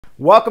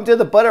Welcome to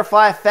the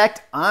Butterfly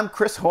Effect. I'm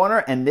Garrett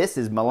Horner, and this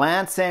is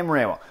Milan-San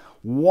Remo,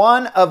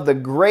 one of the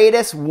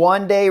greatest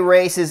one-day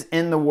races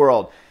in the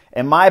world.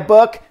 In my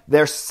book,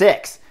 there's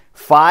 6.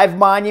 5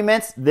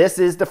 monuments. This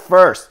is the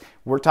first.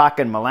 We're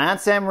talking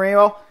Milan-San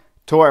Remo,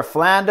 Tour of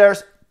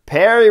Flanders,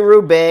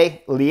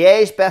 Paris-Roubaix,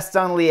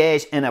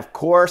 Liège-Bastogne-Liège, and of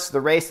course,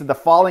 the race of the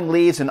falling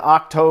leaves in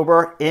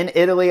October in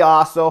Italy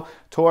also,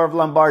 Tour of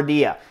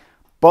Lombardia.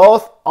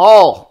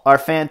 All are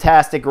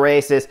fantastic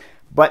races.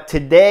 But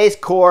today's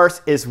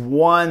course is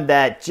one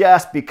that,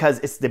 just because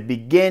it's the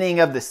beginning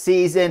of the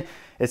season,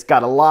 it's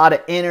got a lot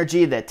of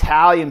energy. The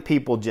Italian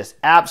people just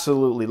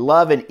absolutely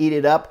love and eat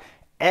it up.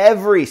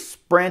 Every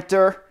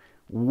sprinter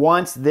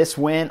wants this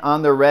win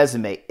on their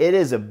resume. It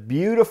is a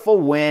beautiful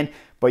win,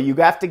 but you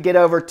have to get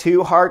over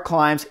 2 hard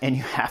climbs and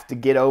you have to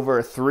get over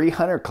a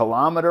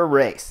 300-kilometer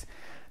race.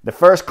 The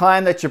first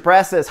climb, the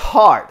Cipressa, is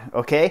hard,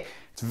 okay?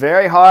 It's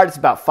very hard. It's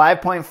about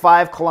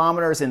 5.5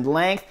 kilometers in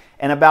length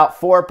and about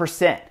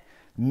 4%.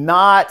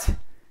 Not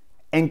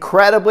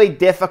incredibly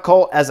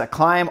difficult as a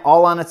climb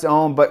all on its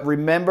own, but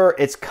remember,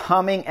 it's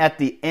coming at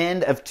the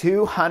end of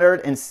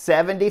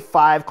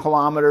 275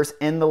 kilometers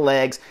in the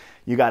legs.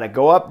 You got to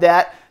go up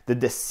that. The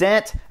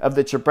descent of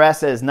the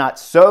Cipressa is not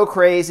so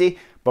crazy,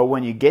 but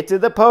when you get to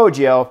the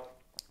Poggio,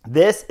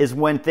 this is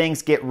when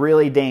things get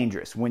really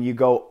dangerous. When you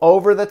go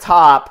over the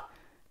top,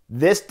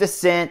 this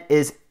descent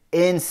is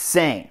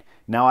insane.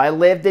 Now, I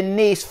lived in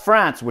Nice,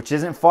 France, which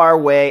isn't far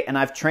away, and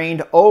I've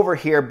trained over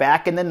here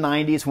back in the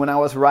 90s when I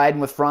was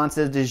riding with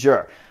Francis de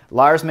Jure.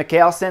 Lars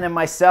Mikkelsen and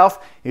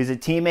myself, he's a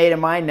teammate of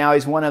mine. Now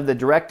he's one of the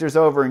directors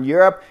over in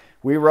Europe.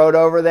 We rode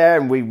over there,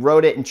 and we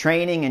rode it in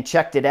training and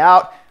checked it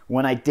out.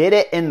 When I did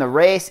it in the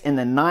race in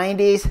the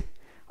 90s,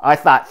 I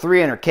thought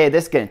 300K,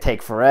 this is going to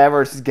take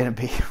forever.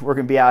 We're going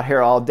to be out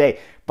here all day.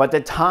 But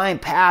the time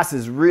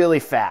passes really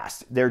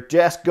fast. They're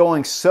just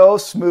going so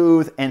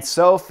smooth and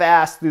so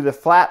fast through the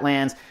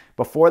flatlands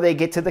before they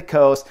get to the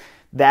coast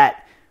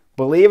that,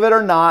 believe it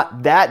or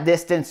not, that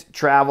distance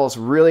travels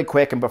really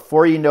quick, and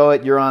before you know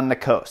it, you're on the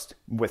coast.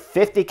 With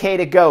 50K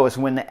to go is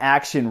when the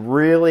action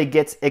really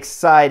gets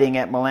exciting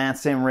at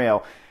Milan-San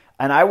Remo.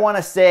 And I want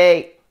to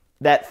say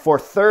that for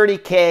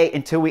 30K,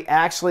 until we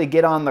actually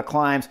get on the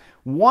climbs,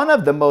 one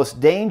of the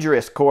most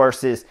dangerous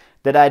courses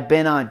that I'd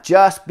been on,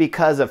 just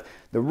because of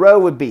the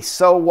road would be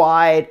so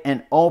wide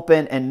and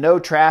open and no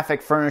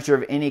traffic furniture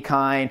of any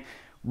kind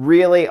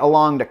really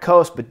along the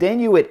coast. But then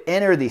you would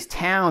enter these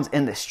towns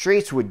and the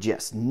streets would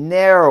just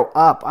narrow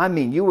up. I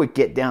mean, you would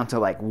get down to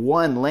like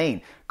 1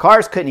 lane.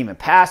 Cars couldn't even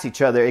pass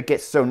each other. It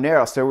gets so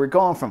narrow. So we're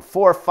going from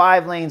 4 or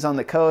 5 lanes on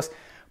the coast,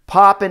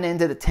 popping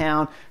into the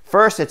town.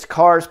 First, it's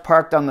cars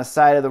parked on the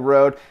side of the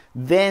road.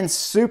 Then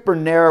super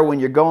narrow when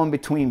you're going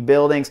between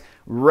buildings.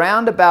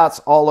 Roundabouts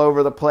all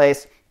over the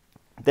place.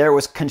 There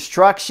was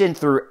construction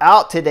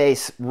throughout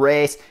today's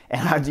race,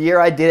 and the year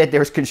I did it,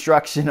 there was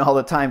construction all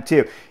the time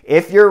too.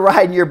 If you're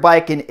riding your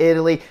bike in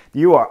Italy,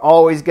 you are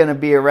always going to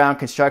be around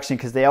construction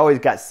because they always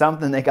got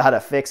something they got to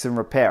fix and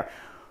repair.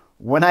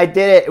 When I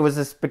did it, it was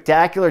a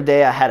spectacular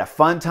day. I had a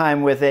fun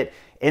time with it.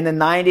 In the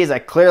 90s, I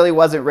clearly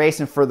wasn't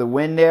racing for the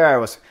win there. I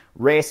was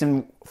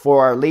racing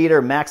for our leader,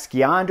 Max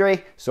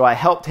Chiandri, so I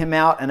helped him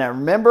out. And I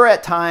remember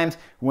at times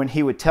when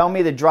he would tell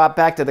me to drop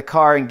back to the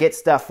car and get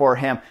stuff for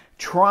him,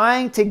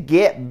 trying to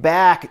get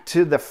back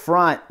to the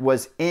front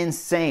was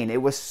insane.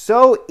 It was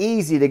so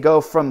easy to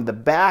go from the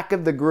back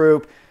of the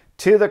group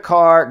to the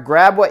car,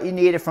 grab what you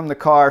needed from the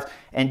car,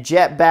 and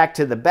jet back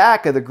to the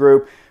back of the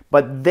group.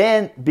 But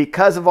then,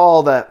 because of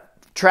all the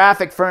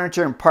traffic,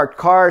 furniture, and parked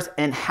cars,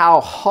 and how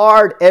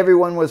hard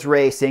everyone was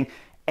racing,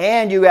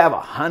 and you have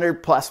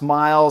 100 plus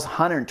miles,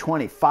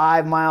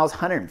 125 miles,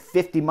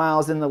 150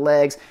 miles in the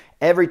legs,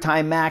 every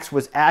time Max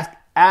was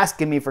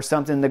asking me for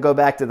something to go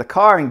back to the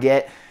car and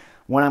get,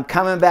 when I'm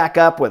coming back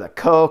up with a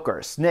Coke or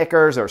a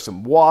Snickers or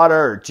some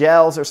water or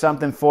gels or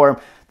something for him,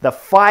 the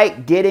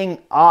fight getting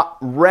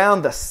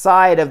around the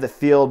side of the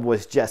field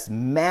was just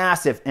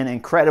massive and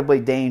incredibly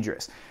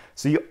dangerous.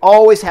 So you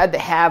always had to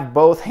have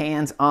both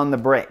hands on the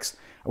brakes.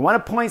 I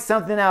want to point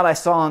something out I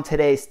saw on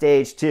today's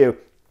stage too.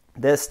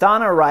 The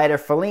Astana rider,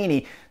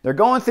 Fellini, they're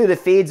going through the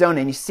feed zone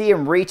and you see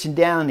him reaching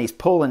down and he's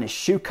pulling his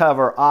shoe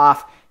cover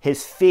off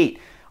his feet.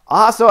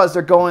 Also, as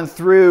they're going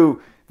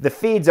through the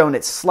feed zone,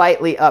 it's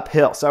slightly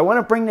uphill. So I want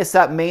to bring this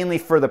up mainly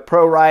for the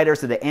pro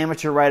riders or the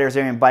amateur riders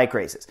there in bike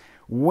races.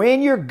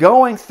 When you're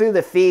going through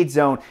the feed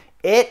zone,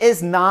 it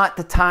is not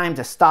the time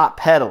to stop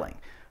pedaling,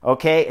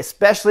 okay?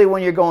 Especially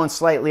when you're going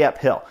slightly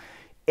uphill.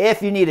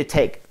 If you need to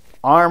take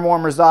arm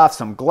warmers off,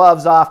 some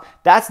gloves off,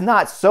 that's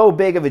not so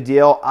big of a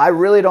deal. I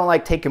really don't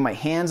like taking my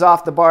hands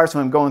off the bars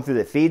when I'm going through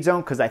the feed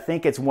zone because I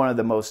think it's one of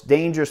the most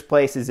dangerous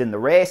places in the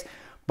race.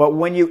 But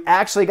when you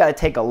actually got to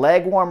take a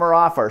leg warmer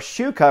off or a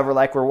shoe cover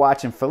like we're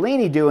watching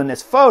Fellini do in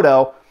this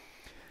photo,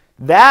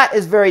 that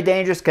is very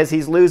dangerous because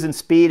he's losing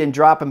speed and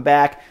dropping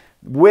back.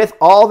 With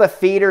all the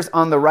feeders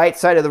on the right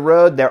side of the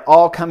road, they're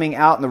all coming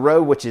out in the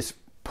road, which is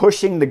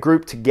pushing the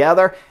group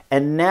together,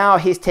 and now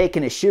he's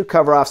taking his shoe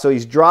cover off, so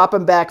he's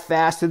dropping back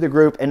fast through the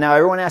group, and now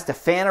everyone has to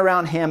fan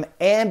around him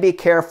and be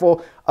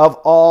careful of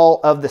all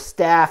of the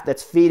staff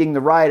that's feeding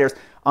the riders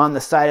on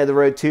the side of the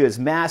road too. It's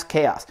mass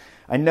chaos.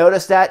 I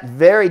noticed that.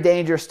 Very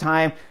dangerous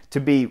time to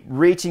be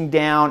reaching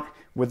down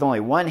with only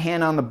one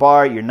hand on the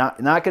bar. You're not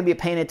going to be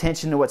paying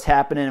attention to what's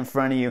happening in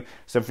front of you.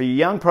 So for you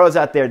young pros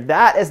out there,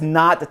 that is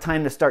not the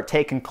time to start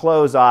taking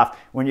clothes off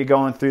when you're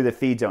going through the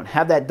feed zone.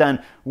 Have that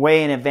done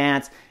way in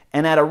advance.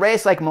 And at a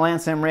race like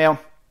Milan-San Remo,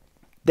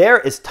 there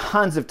is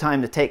tons of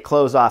time to take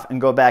clothes off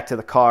and go back to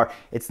the car.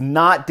 It's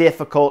not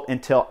difficult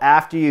until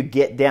after you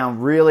get down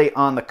really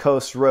on the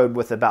coast road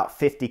with about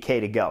 50K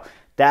to go.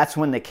 That's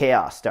when the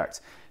chaos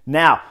starts.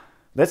 Now,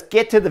 let's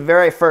get to the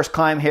very first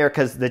climb here,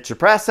 because the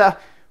Cipressa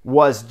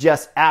was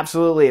just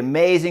absolutely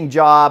amazing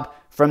job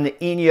from the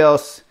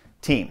Ineos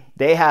team.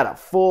 They had a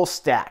full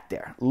stack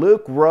there.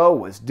 Luke Rowe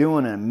was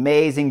doing an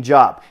amazing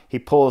job. He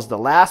pulls the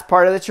last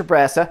part of the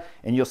Cipressa,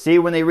 and you'll see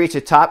when they reach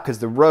the top, because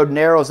the road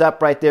narrows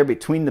up right there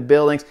between the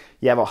buildings,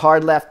 you have a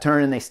hard left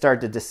turn and they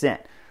start the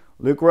descent.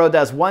 Luke Rowe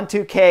does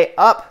 1-2K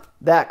up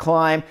that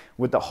climb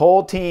with the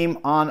whole team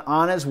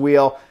on his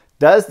wheel,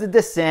 does the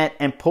descent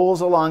and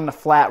pulls along the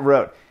flat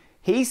road.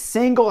 He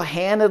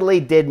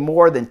single-handedly did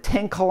more than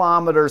 10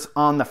 kilometers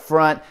on the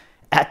front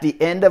at the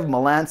end of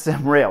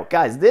Milan-San Remo.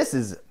 Guys, this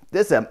is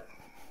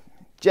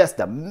just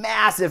a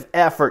massive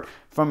effort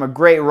from a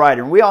great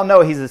rider. And we all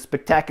know he's a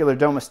spectacular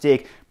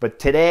domestique, but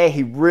today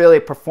he really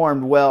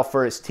performed well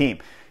for his team.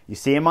 You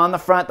see him on the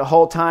front the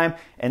whole time,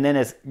 and then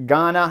it's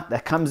Ghana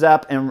that comes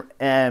up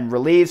and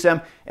relieves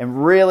him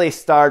and really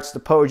starts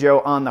the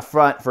Poggio on the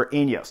front for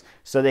Ineos.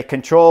 So they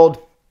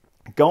controlled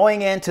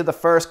going into the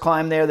first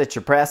climb there, the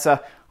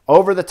Cipressa,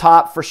 over the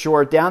top for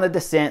sure, down the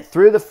descent,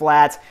 through the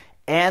flats,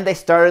 and they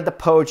started the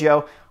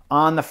Poggio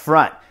on the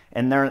front.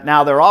 And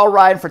now they're all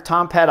riding for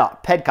Tom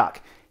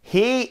Pidcock.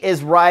 He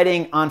is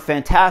riding on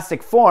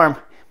fantastic form,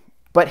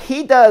 but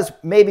he does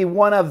maybe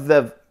one of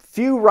the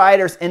few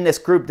riders in this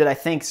group that I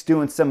think is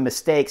doing some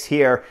mistakes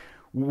here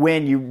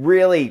when you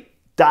really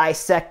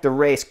dissect the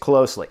race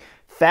closely.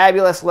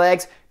 Fabulous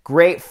legs,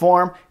 great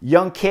form,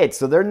 young kids.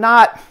 So they're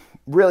not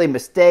really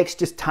mistakes,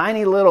 just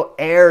tiny little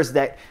errors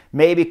that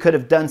maybe could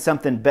have done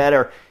something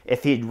better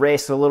if he'd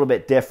raced a little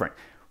bit different.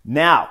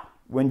 Now,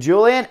 when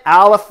Julian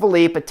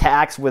Alaphilippe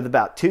attacks with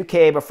about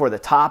 2K before the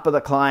top of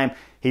the climb,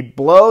 he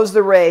blows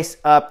the race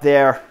up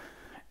there,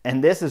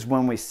 and this is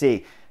when we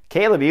see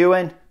Caleb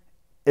Ewan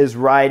is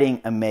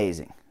riding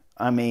amazing.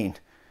 I mean,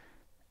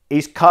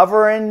 he's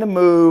covering the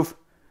move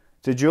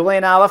to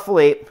Julian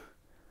Alaphilippe,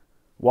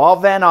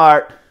 Wout van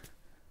Aert,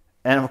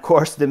 and of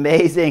course the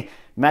amazing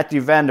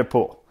Mathieu van der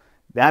Poel.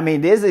 I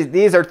mean,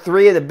 these are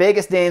three of the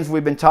biggest names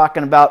we've been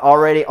talking about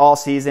already all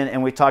season,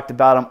 and we talked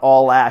about them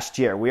all last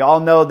year. We all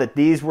know that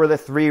these were the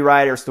three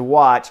riders to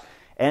watch,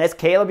 and it's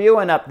Caleb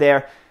Ewan up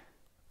there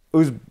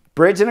who's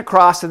bridging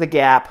across to the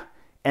gap,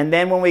 and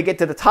then when we get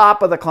to the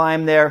top of the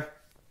climb there,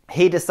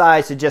 he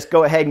decides to just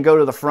go ahead and go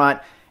to the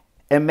front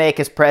and make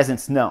his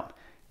presence known.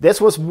 This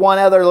was one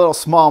other little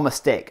small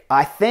mistake.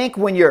 I think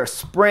when you're a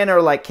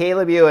sprinter like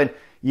Caleb Ewan,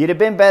 you'd have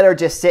been better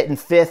just sitting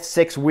fifth,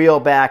 sixth wheel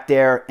back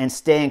there and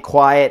staying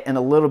quiet and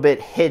a little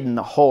bit hidden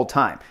the whole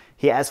time.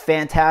 He has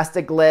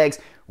fantastic legs.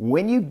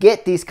 When you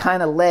get these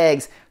kind of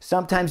legs,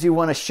 sometimes you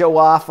want to show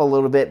off a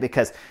little bit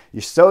because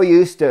you're so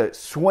used to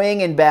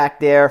swinging back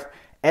there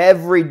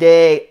every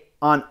day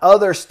on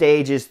other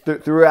stages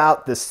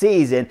throughout the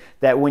season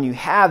that when you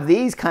have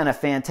these kind of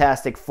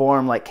fantastic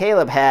form like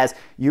Caleb has,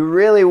 you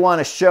really want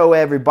to show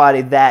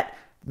everybody that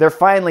they're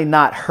finally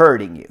not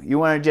hurting you. You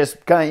want to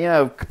just kind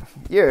of,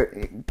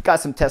 you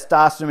got some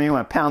testosterone, you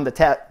want to pound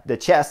the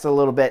chest a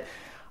little bit.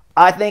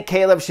 I think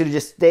Caleb should have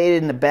just stayed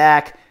in the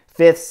back,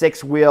 fifth,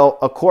 sixth wheel.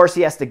 Of course,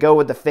 he has to go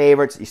with the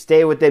favorites. You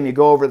stay with them, you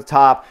go over the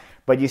top.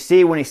 But you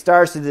see when he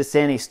starts to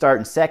descend, he's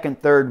starting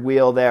second, third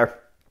wheel there.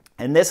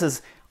 And this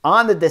is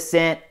on the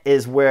descent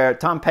is where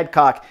Tom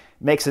Pidcock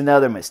makes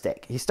another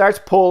mistake. He starts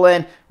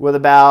pulling with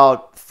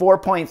about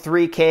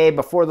 4.3K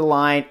before the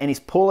line, and he's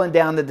pulling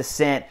down the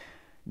descent.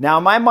 Now,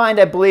 in my mind,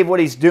 I believe what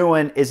he's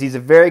doing is he's a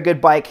very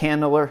good bike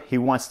handler. He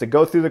wants to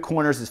go through the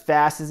corners as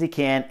fast as he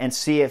can and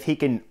see if he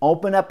can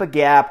open up a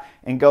gap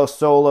and go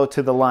solo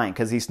to the line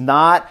because he's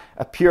not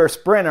a pure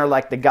sprinter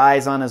like the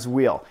guys on his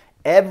wheel.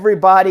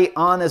 Everybody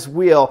on his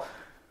wheel,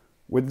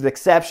 with the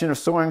exception of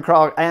Søren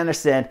Kragh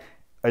Andersen,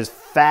 is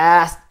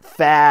fast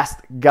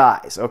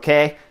guys,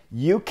 okay?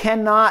 You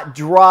cannot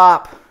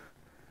drop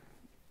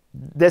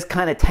this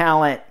kind of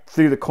talent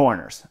through the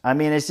corners. I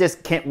mean, it's just,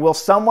 will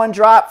someone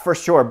drop? For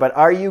sure, but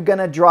are you going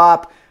to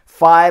drop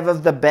 5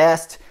 of the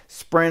best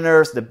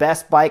sprinters, the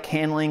best bike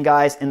handling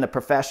guys in the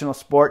professional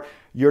sport?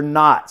 You're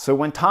not. So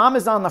when Tom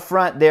is on the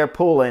front there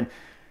pulling,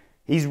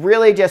 he's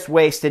really just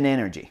wasting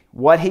energy.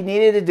 What he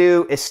needed to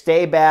do is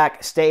stay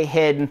back, stay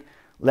hidden,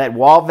 let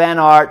Wout van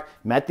Aert,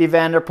 Mathieu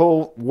van der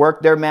Poel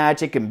work their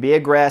magic and be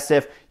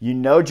aggressive. You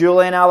know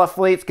Julian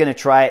Alaphilippe's going to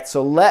try it,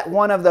 so let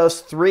one of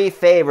those 3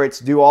 favorites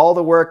do all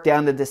the work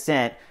down the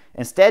descent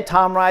Instead,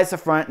 Tom rides the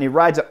front, and he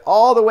rides it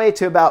all the way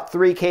to about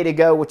 3K to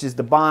go, which is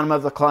the bottom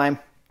of the climb.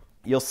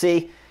 You'll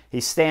see he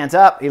stands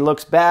up, he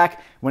looks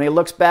back. When he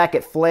looks back,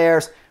 it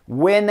flares.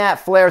 When that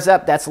flares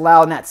up, that's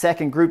allowing that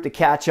second group to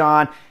catch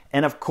on.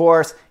 And of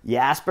course,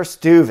 Jasper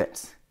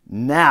Stuyvesant.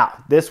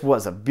 Now, this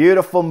was a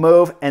beautiful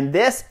move, and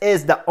this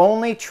is the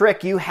only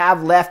trick you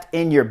have left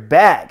in your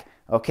bag,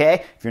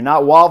 okay? If you're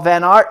not Walt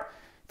Van Aert,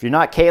 if you're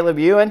not Caleb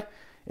Ewan,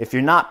 if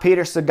you're not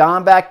Peter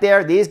Sagan back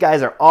there, these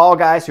guys are all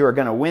guys who are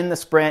going to win the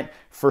sprint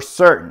for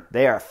certain.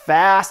 They are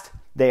fast,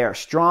 they are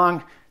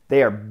strong,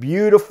 they are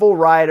beautiful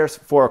riders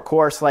for a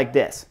course like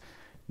this.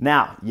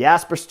 Now,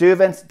 Jasper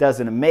Stuyvesant does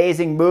an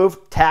amazing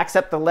move, tacks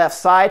up the left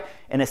side,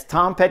 and it's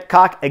Tom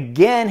Pidcock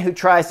again who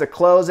tries to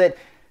close it,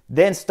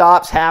 then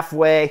stops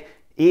halfway,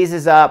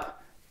 eases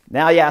up.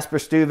 Now Jasper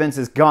Stuyvesant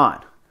is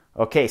gone.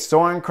 Okay,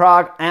 Søren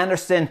Kragh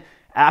Andersen,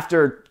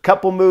 after a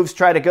couple moves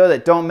try to go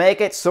that don't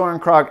make it, Søren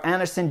Kragh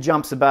Andersen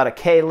jumps about a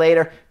K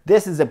later.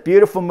 This is a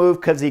beautiful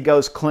move because he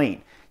goes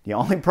clean. The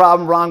only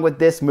problem wrong with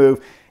this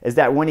move is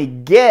that when he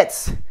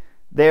gets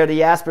there to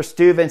Jasper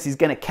Stuyvesant, he's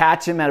going to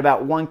catch him at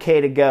about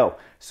 1K to go.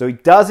 So he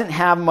doesn't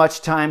have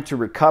much time to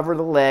recover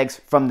the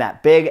legs from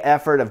that big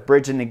effort of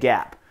bridging the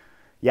gap.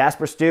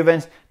 Jasper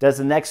Stuyvesant does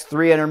the next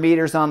 300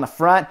 meters on the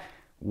front.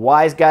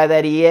 Wise guy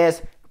that he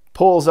is,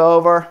 pulls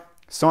over.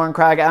 Søren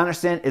Kragh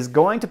Andersen is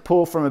going to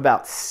pull from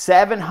about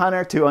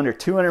 700 to under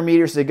 200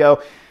 meters to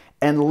go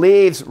and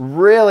leaves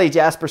really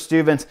Jasper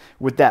Stuyvesant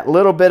with that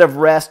little bit of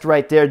rest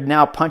right there to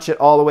now punch it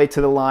all the way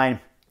to the line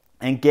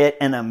and get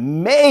an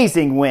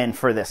amazing win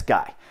for this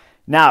guy.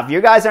 Now, if you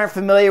guys aren't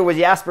familiar with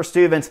Jasper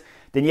Stuyvesant,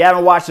 then you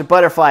haven't watched the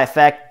Butterfly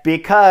Effect,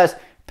 because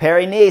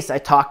Paris-Nice, I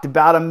talked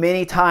about him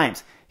many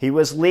times. He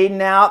was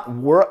leading out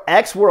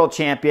ex-world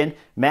champion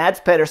Mads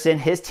Pedersen,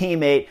 his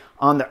teammate,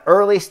 on the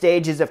early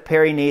stages of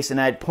Paris-Nice,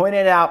 and I had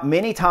pointed out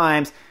many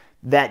times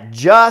that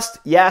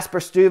just Jasper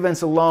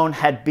Stuyvesant alone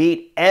had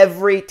beat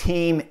every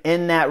team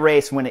in that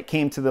race when it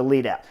came to the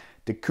lead-out.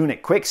 De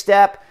Koenig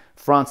Quick-Step,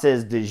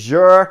 Francis de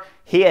Jure,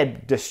 he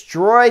had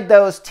destroyed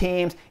those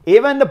teams.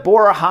 Even the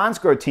Bora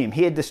Hansgrohe team,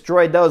 he had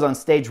destroyed those on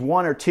stage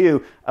 1 or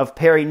 2 of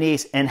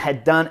Paris-Nice and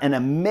had done an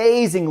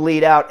amazing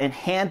lead out and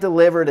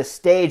hand-delivered a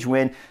stage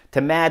win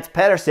to Mads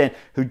Pedersen,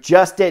 who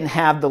just didn't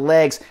have the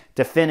legs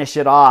to finish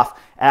it off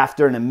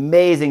after an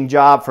amazing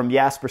job from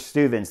Jasper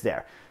Stuyvesant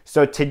there.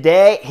 So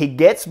today, he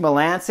gets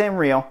Milan-San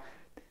Remo.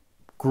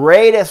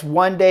 Greatest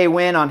one-day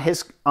win on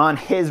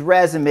his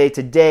resume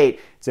to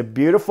date. It's a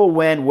beautiful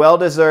win,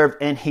 well-deserved,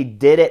 and he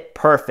did it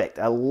perfect.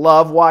 I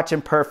love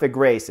watching perfect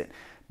racing.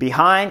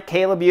 Behind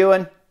Caleb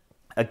Ewan,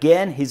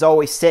 again, he's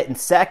always sitting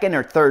second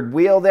or third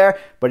wheel there,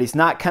 but he's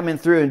not coming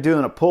through and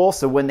doing a pull.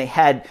 So when they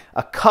had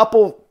a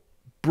couple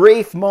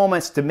brief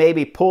moments to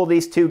maybe pull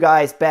these two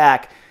guys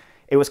back,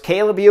 it was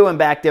Caleb Ewan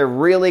back there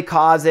really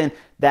causing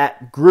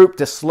that group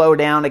to slow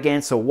down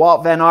again. So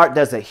Walt Van Aert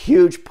does a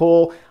huge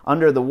pull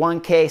under the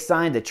 1K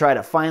sign to try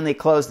to finally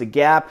close the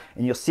gap.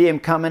 And you'll see him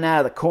coming out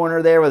of the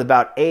corner there with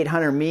about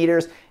 800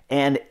 meters.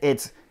 And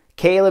it's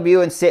Caleb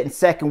Ewan sitting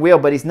second wheel,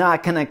 but he's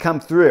not going to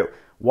come through.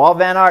 Walt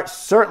Van Aert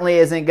certainly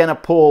isn't going to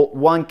pull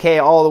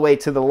 1K all the way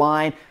to the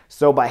line.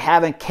 So by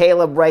having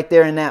Caleb right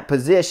there in that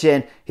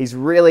position, he's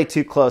really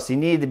too close. He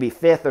needed to be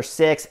 5th or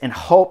 6th and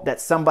hope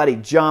that somebody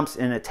jumps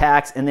and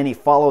attacks, and then he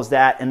follows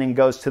that and then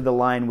goes to the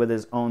line with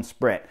his own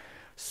sprint.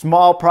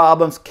 Small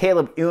problems.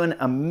 Caleb Ewan,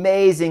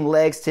 amazing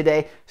legs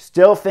today.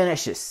 Still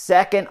finishes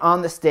second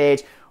on the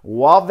stage.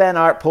 Walt Van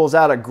Aert pulls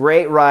out a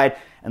great ride.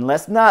 And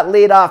let's not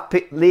lead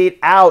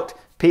out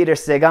Peter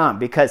Sagan,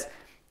 because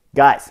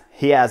guys,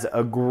 he has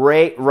a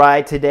great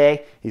ride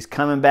today. He's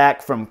coming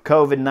back from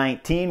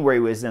COVID-19 where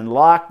he was in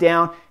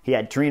lockdown. He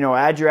had Trino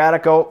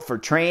Adriatico for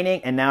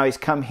training, and now he's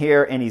come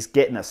here and he's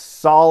getting a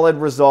solid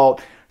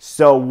result.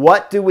 So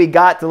what do we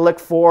got to look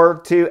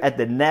forward to at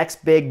the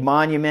next big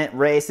monument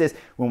races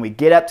when we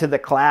get up to the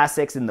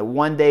classics and the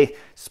one-day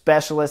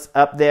specialists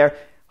up there?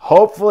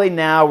 Hopefully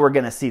now we're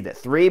going to see the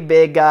 3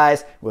 big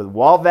guys with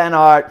Walt Van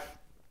Aert,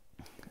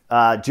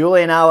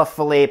 Julian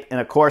Alaphilippe, and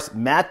of course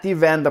Mathieu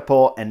van der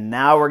Poel, and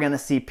now we're going to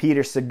see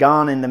Peter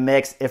Sagan in the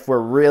mix if we're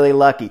really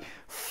lucky.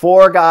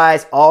 4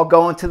 guys all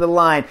going to the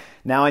line.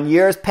 Now in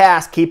years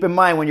past, keep in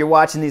mind when you're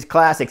watching these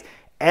classics,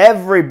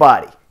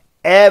 everybody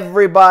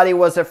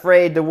was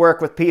afraid to work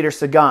with Peter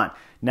Sagan.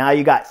 Now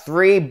you got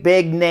 3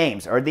 big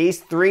names. Are these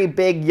 3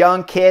 big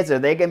young kids, are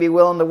they going to be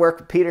willing to work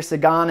with Peter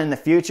Sagan in the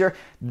future?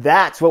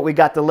 That's what we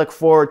got to look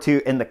forward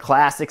to in the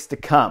classics to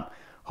come.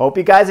 Hope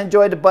you guys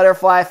enjoyed the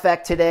Butterfly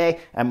Effect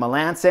today at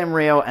Milan-San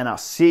Remo, and I'll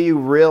see you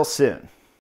real soon.